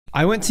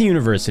I went to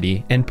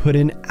university and put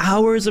in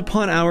hours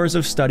upon hours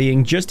of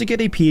studying just to get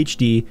a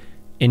PhD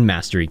in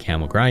mastery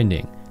camo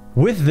grinding.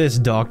 With this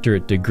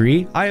doctorate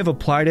degree, I have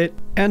applied it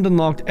and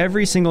unlocked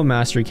every single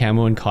mastery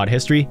camo in COD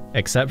history,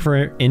 except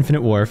for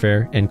Infinite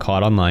Warfare and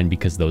COD Online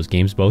because those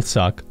games both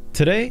suck.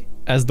 Today,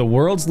 as the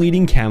world's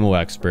leading camo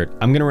expert,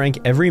 I'm gonna rank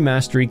every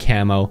mastery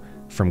camo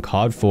from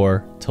COD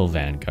 4 till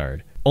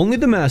Vanguard. Only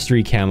the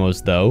mastery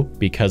camos though,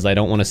 because I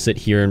don't want to sit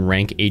here and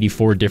rank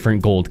 84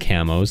 different gold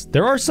camos.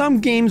 There are some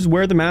games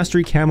where the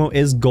mastery camo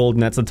is gold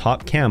and that's the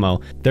top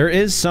camo. There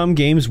is some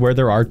games where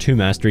there are 2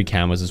 mastery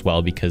camos as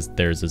well because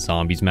there's a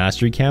zombies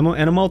mastery camo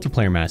and a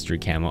multiplayer mastery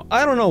camo.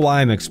 I don't know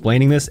why I'm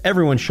explaining this.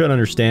 Everyone should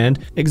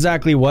understand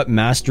exactly what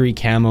mastery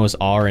camos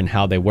are and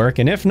how they work.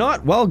 And if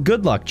not, well,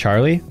 good luck,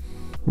 Charlie.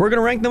 We're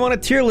gonna rank them on a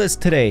tier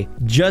list today.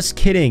 Just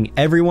kidding,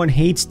 everyone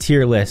hates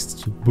tier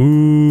lists.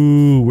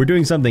 Boo! We're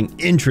doing something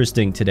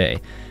interesting today.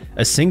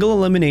 A single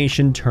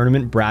elimination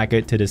tournament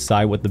bracket to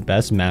decide what the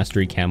best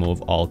mastery camo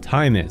of all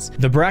time is.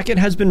 The bracket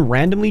has been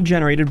randomly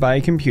generated by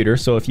a computer,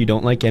 so if you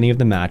don't like any of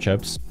the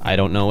matchups, I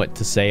don't know what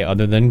to say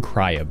other than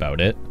cry about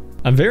it.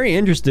 I'm very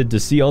interested to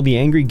see all the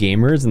angry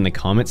gamers in the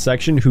comment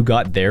section who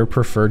got their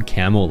preferred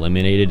camo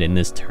eliminated in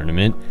this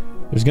tournament.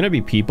 There's gonna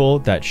be people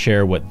that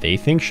share what they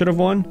think should have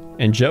won,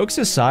 and jokes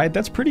aside,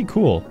 that's pretty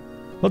cool.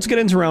 Let's get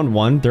into round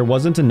 1. There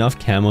wasn't enough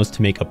camos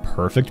to make a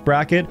perfect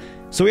bracket,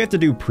 so we have to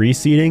do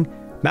pre-seeding.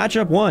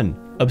 Matchup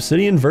 1,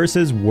 Obsidian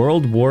versus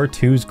World War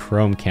II's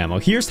Chrome camo.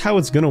 Here's how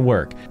it's gonna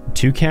work.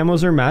 2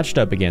 camos are matched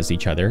up against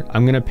each other.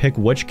 I'm gonna pick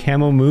which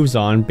camo moves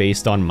on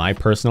based on my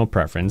personal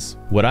preference.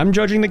 What I'm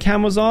judging the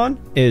camos on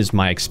is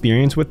my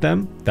experience with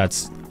them.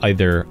 That's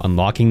either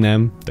unlocking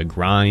them, the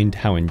grind,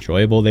 how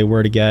enjoyable they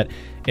were to get,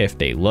 if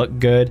they look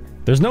good.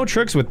 There's no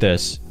tricks with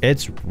this.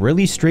 It's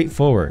really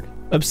straightforward.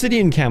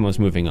 Obsidian camos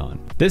moving on.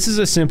 This is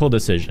a simple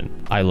decision.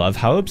 I love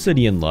how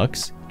Obsidian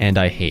looks, and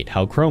I hate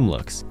how Chrome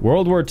looks.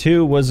 World War II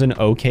was an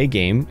okay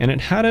game, and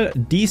it had a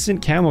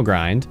decent camo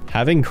grind.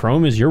 Having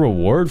Chrome as your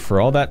reward for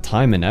all that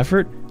time and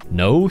effort?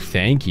 No,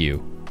 thank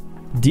you.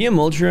 DM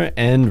Ultra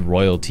and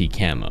Royalty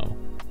camo.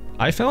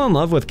 I fell in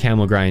love with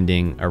camo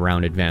grinding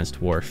around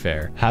Advanced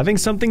Warfare. Having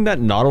something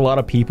that not a lot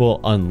of people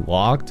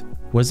unlocked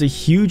was a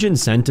huge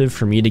incentive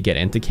for me to get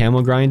into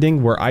camo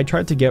grinding, where I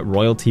tried to get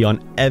royalty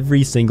on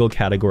every single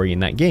category in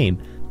that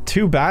game.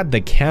 Too bad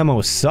the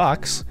camo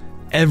sucks.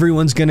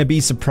 Everyone's gonna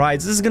be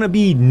surprised. This is gonna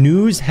be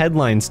news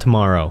headlines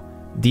tomorrow.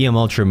 DM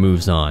Ultra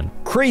moves on.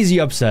 Crazy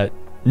upset.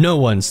 No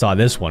one saw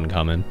this one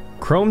coming.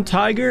 Chrome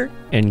Tiger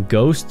and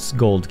Ghost's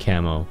gold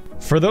camo.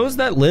 For those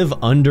that live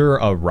under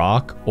a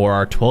rock or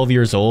are 12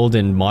 years old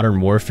and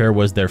Modern Warfare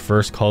was their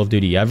first Call of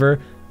Duty ever,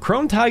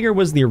 Chrome Tiger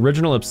was the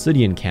original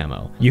Obsidian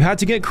camo. You had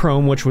to get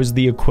Chrome, which was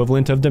the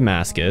equivalent of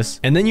Damascus,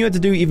 and then you had to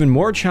do even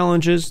more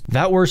challenges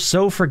that were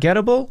so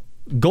forgettable.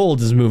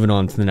 Gold is moving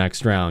on to the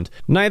next round.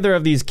 Neither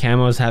of these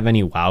camos have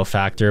any wow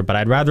factor, but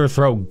I'd rather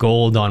throw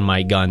gold on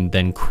my gun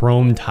than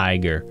Chrome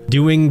Tiger.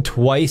 Doing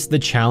twice the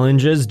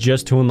challenges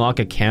just to unlock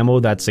a camo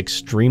that's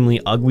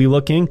extremely ugly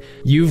looking?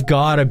 You've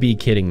gotta be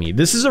kidding me.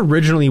 This is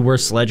originally where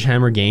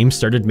Sledgehammer Games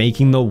started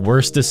making the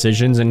worst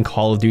decisions in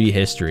Call of Duty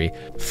history.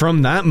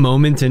 From that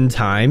moment in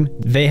time,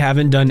 they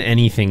haven't done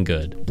anything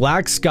good.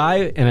 Black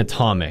Sky and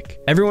Atomic.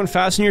 Everyone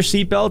fasten your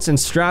seatbelts and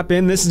strap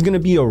in. This is gonna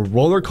be a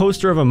roller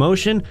coaster of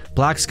emotion.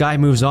 Black Sky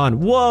moves on.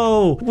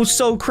 Whoa, it was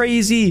so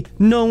crazy.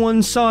 No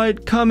one saw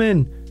it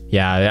coming.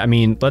 Yeah, I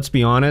mean, let's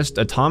be honest,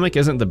 Atomic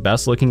isn't the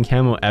best looking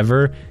camo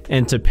ever,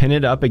 and to pin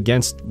it up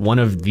against one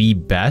of the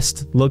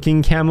best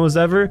looking camos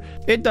ever,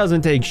 it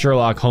doesn't take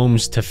Sherlock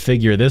Holmes to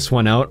figure this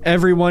one out.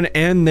 Everyone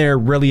and their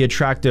really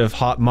attractive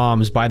hot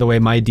moms, by the way,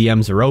 my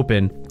DMs are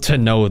open, to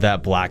know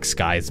that Black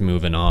Sky's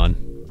moving on.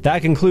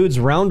 That concludes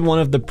round 1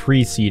 of the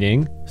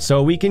pre-seeding,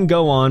 so we can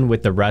go on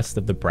with the rest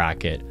of the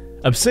bracket.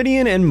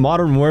 Obsidian and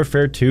Modern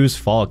Warfare 2's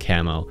fall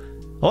camo.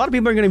 A lot of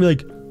people are gonna be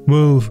like,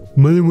 well,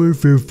 Modern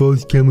Warfare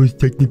Fall's camo is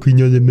technically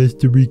not a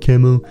mastery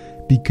camo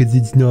because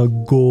it's not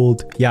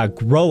gold. Yeah,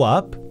 grow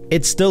up.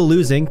 It's still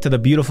losing to the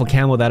beautiful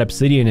camo that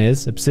Obsidian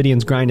is.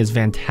 Obsidian's grind is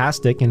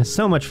fantastic and is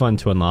so much fun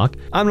to unlock.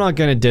 I'm not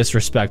gonna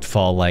disrespect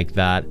Fall like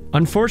that.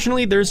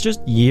 Unfortunately, there's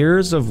just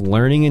years of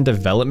learning and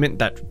development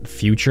that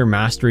future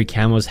mastery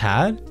camos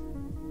had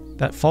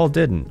that Fall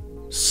didn't.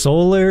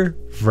 Solar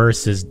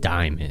versus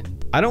Diamond.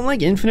 I don't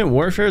like Infinite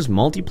Warfare's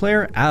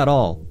multiplayer at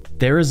all.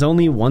 There is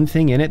only one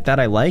thing in it that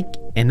I like,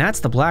 and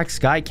that's the Black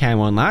Sky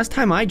camo, and last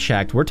time I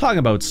checked, we're talking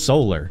about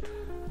Solar.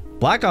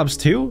 Black Ops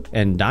 2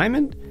 and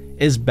Diamond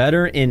is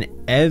better in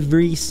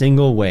every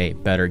single way.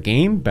 Better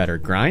game, better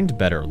grind,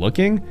 better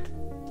looking.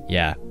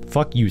 Yeah,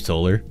 fuck you,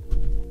 Solar.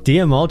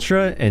 DM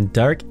Ultra and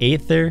Dark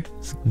Aether,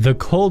 the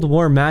Cold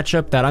War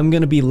matchup that I'm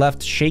gonna be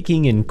left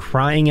shaking and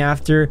crying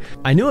after.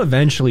 I knew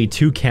eventually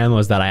 2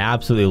 camos that I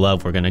absolutely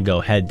love were gonna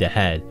go head to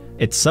head.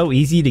 It's so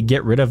easy to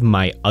get rid of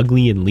my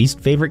ugly and least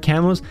favorite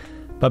camos,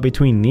 but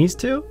between these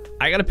 2,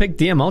 I gotta pick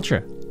DM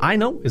Ultra. I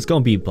know it's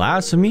gonna be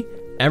blasphemy.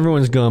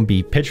 everyone's gonna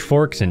be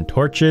pitchforks and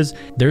torches.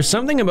 There's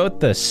something about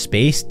the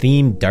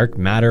space-themed dark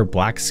matter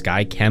black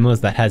sky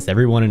camos that has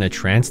everyone in a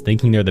trance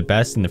thinking they're the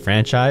best in the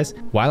franchise.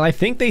 While I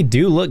think they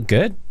do look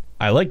good,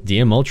 I like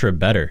DM Ultra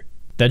better.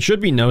 That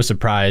should be no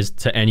surprise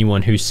to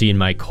anyone who's seen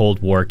my Cold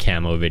War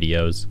camo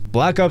videos.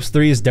 Black Ops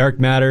 3's Dark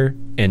Matter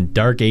and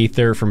Dark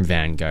Aether from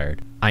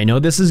Vanguard. I know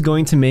this is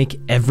going to make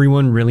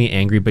everyone really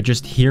angry, but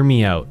just hear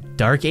me out.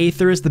 Dark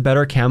Aether is the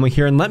better camo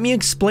here, and let me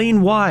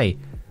explain why.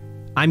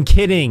 I'm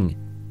kidding.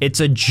 It's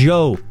a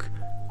joke.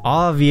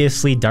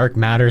 Obviously, Dark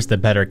Matter's the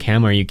better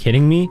camo. Are you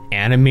kidding me?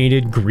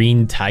 Animated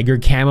green tiger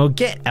camo?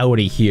 Get out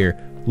of here.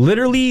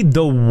 Literally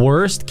the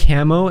worst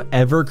camo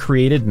ever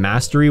created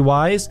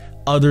mastery-wise,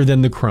 other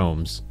than the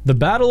chromes. The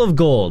Battle of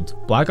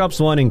Gold, Black Ops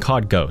 1 and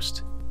COD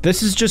Ghost.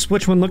 This is just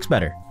which one looks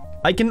better.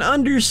 I can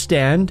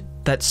understand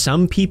that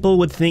some people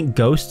would think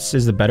Ghosts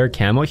is the better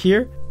camo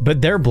here,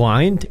 but they're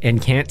blind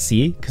and can't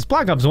see because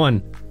Black Ops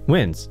 1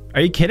 wins.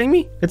 Are you kidding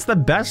me? It's the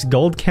best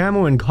gold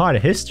camo in COD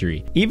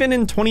history. Even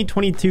in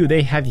 2022,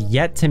 they have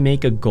yet to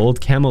make a gold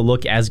camo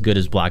look as good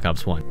as Black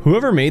Ops 1.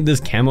 Whoever made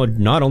this camo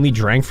not only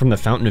drank from the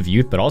Fountain of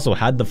Youth, but also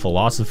had the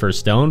Philosopher's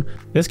Stone.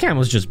 This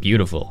camo is just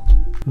beautiful.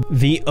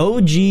 The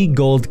OG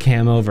gold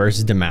camo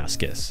versus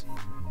Damascus.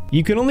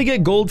 You can only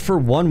get gold for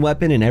one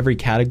weapon in every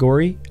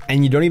category,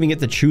 and you don't even get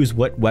to choose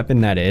what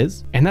weapon that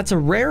is. And that's a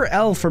rare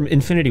L from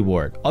Infinity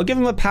Ward. I'll give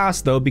him a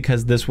pass though,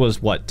 because this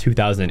was, what,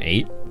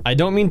 2008? I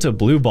don't mean to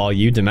blue ball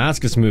you,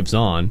 Damascus moves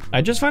on.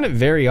 I just find it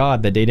very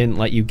odd that they didn't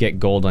let you get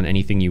gold on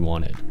anything you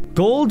wanted.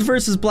 Gold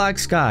versus Black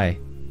Sky.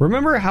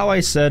 Remember how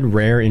I said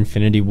rare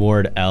Infinity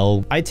Ward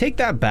L? I take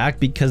that back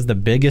because the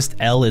biggest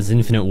L is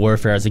Infinite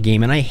Warfare as a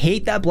game, and I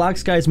hate that Black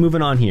Sky is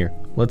moving on here.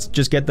 Let's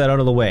just get that out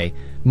of the way.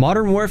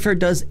 Modern Warfare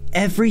does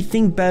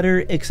everything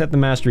better except the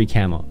Mastery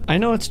Camo. I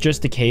know it's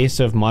just a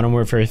case of Modern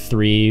Warfare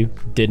 3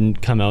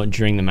 didn't come out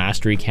during the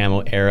Mastery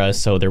Camo era,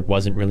 so there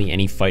wasn't really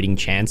any fighting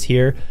chance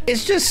here.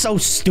 It's just so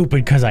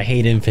stupid because I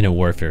hate Infinite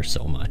Warfare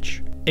so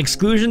much.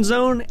 Exclusion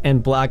Zone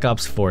and Black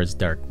Ops 4's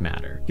Dark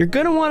Matter. You're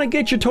gonna want to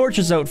get your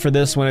torches out for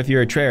this one if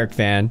you're a Treyarch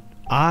fan.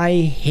 I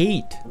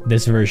hate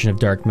this version of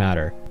Dark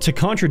Matter. To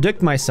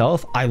contradict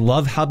myself, I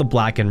love how the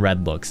black and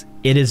red looks.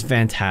 It is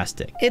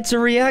fantastic. It's a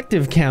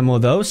reactive camo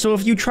though, so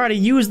if you try to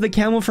use the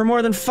camo for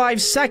more than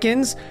 5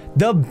 seconds,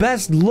 the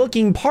best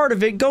looking part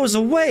of it goes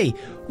away.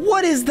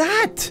 What is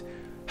that?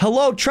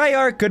 Hello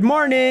Treyarch, good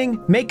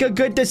morning. Make a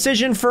good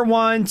decision for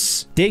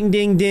once. Ding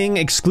ding ding,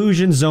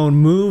 Exclusion Zone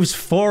moves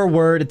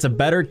forward. It's a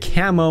better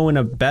camo and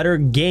a better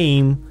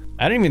game.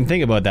 I didn't even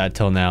think about that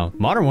till now.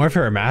 Modern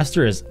Warfare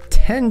Remaster is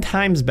 10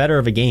 times better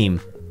of a game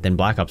than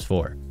Black Ops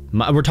 4.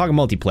 We're talking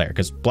multiplayer,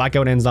 because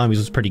Blackout and Zombies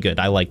was pretty good.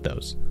 I like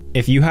those.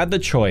 If you had the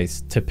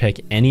choice to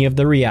pick any of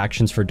the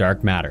reactions for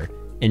Dark Matter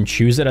and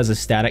choose it as a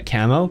static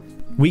camo,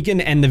 we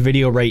can end the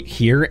video right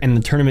here and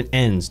the tournament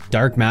ends.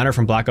 Dark Matter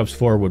from Black Ops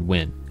 4 would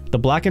win. The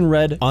black and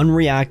red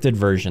unreacted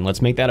version,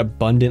 let's make that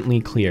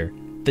abundantly clear.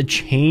 The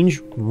change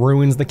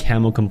ruins the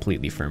camo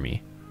completely for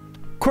me.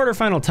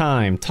 Quarterfinal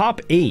time,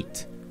 top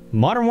 8.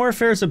 Modern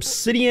Warfare's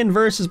Obsidian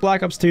versus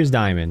Black Ops 2's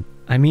Diamond.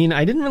 I mean,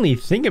 I didn't really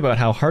think about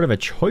how hard of a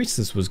choice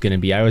this was gonna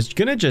be. I was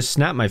gonna just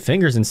snap my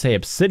fingers and say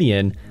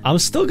Obsidian. I'm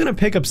still gonna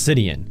pick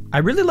Obsidian. I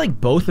really like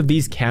both of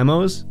these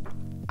camos.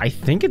 I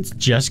think it's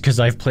just because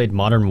I've played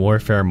Modern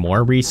Warfare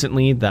more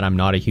recently that I'm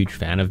not a huge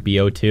fan of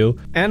BO2.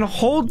 And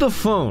hold the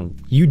phone.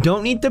 You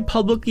don't need to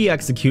publicly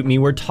execute me.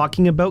 We're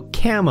talking about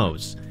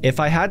camos.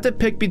 If I had to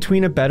pick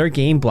between a better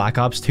game, Black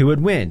Ops 2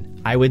 would win.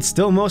 I would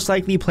still most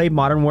likely play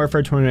Modern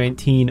Warfare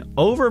 2019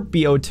 over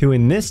BO2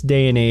 in this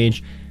day and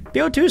age.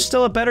 BO2 is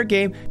still a better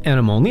game, and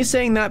I'm only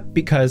saying that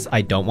because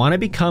I don't want to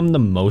become the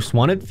most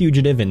wanted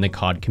fugitive in the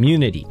COD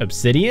community.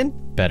 Obsidian,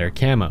 better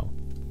camo.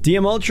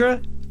 DM Ultra,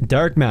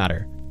 Dark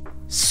Matter.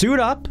 Suit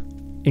up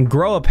and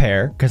grow a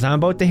pair, because I'm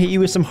about to hit you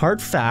with some hard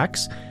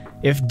facts.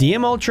 If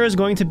DM Ultra is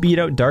going to beat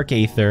out Dark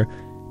Aether,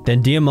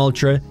 then DM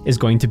Ultra is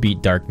going to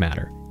beat Dark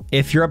Matter.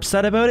 If you're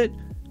upset about it,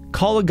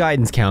 call a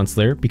guidance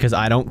counselor, because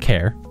I don't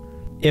care.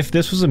 If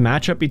this was a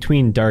matchup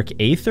between Dark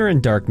Aether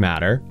and Dark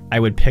Matter, I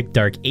would pick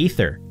Dark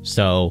Aether.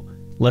 So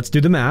let's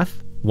do the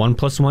math. 1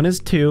 + 1 is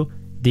 2.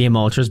 DM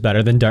Ultra is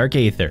better than Dark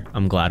Aether.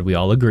 I'm glad we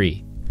all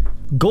agree.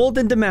 Gold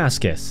and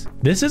Damascus.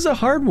 This is a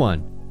hard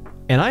one.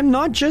 And I'm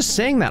not just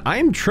saying that, I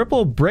am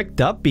triple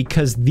bricked up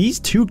because these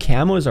two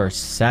camos are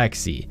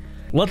sexy.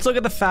 Let's look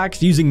at the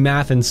facts using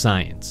math and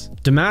science.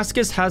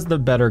 Damascus has the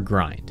better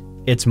grind.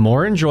 It's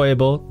more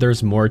enjoyable,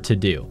 there's more to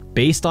do.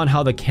 Based on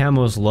how the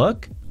camos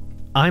look,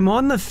 I'm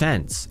on the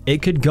fence.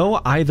 It could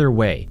go either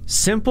way.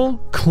 Simple,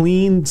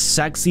 clean,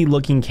 sexy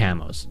looking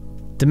camos.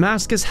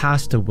 Damascus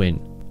has to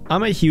win.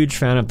 I'm a huge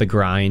fan of the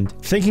grind.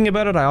 Thinking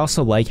about it, I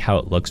also like how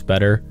it looks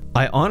better.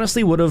 I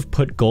honestly would have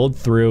put gold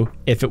through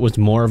if it was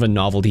more of a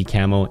novelty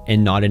camo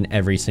and not in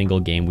every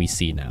single game we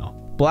see now.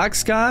 Black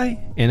Sky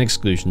and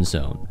Exclusion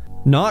Zone.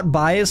 Not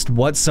biased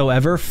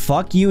whatsoever,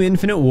 fuck you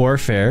Infinite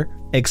Warfare.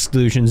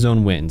 Exclusion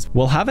Zone wins.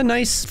 We'll have a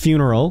nice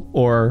funeral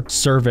or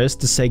service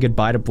to say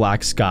goodbye to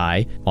Black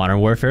Sky. Modern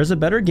Warfare is a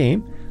better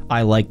game.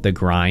 I like the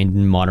grind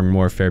in Modern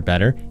Warfare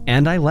better,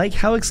 and I like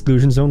how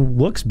Exclusion Zone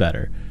looks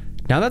better.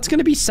 Now that's going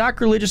to be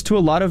sacrilegious to a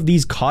lot of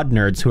these COD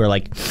nerds who are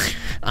like,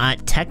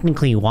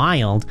 technically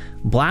wild.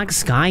 Black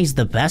Sky's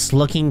the best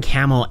looking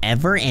camo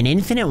ever, and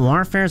Infinite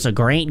Warfare's a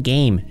great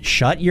game.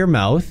 shut your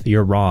mouth,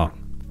 you're wrong.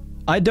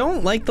 I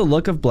don't like the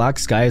look of Black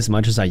Sky as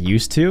much as I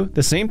used to.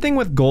 The same thing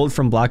with gold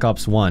from Black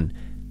Ops 1.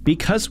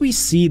 Because we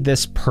see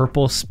this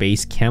purple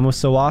space camo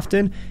so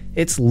often,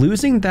 it's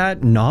losing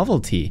that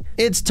novelty.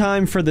 It's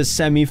time for the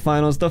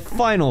semifinals, the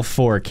final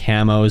 4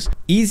 camos.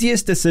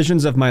 Easiest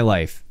decisions of my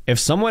life. If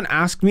someone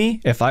asked me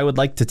if I would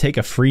like to take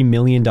a free $1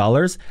 million,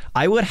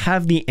 I would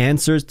have the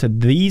answers to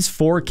these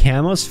 4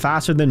 camos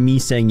faster than me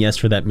saying yes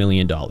for that $1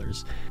 million.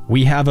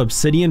 We have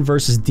Obsidian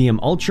versus DM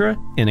Ultra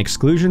and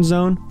Exclusion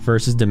Zone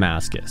versus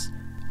Damascus.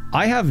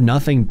 I have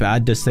nothing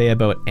bad to say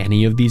about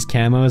any of these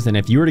camos, and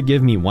if you were to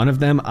give me one of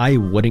them, I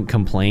wouldn't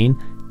complain.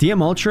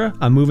 DM Ultra,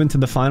 I'm moving to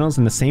the finals,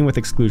 and the same with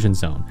Exclusion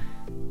Zone.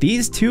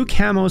 These 2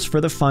 camos for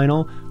the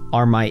final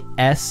are my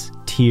S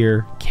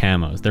tier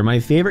camos. They're my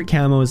favorite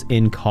camos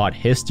in COD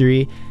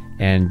history,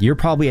 and you're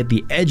probably at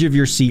the edge of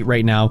your seat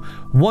right now,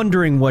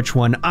 wondering which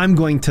one I'm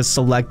going to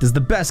select as the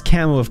best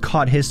camo of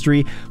COD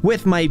history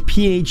with my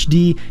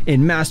PhD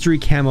in Mastery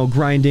Camo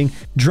Grinding.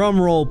 Drum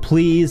roll,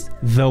 please.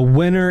 The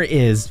winner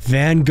is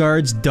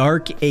Vanguard's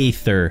Dark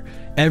Aether,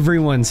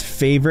 everyone's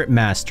favorite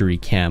Mastery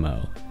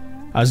camo.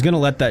 I was gonna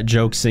let that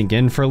joke sink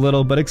in for a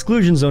little, but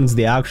Exclusion Zone's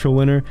the actual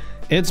winner.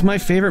 It's my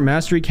favorite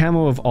Mastery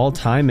camo of all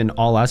time in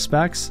all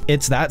aspects.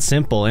 It's that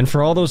simple, and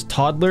for all those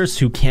toddlers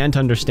who can't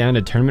understand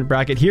a tournament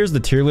bracket, here's the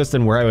tier list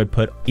and where I would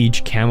put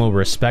each camo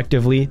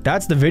respectively.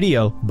 That's the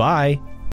video. Bye.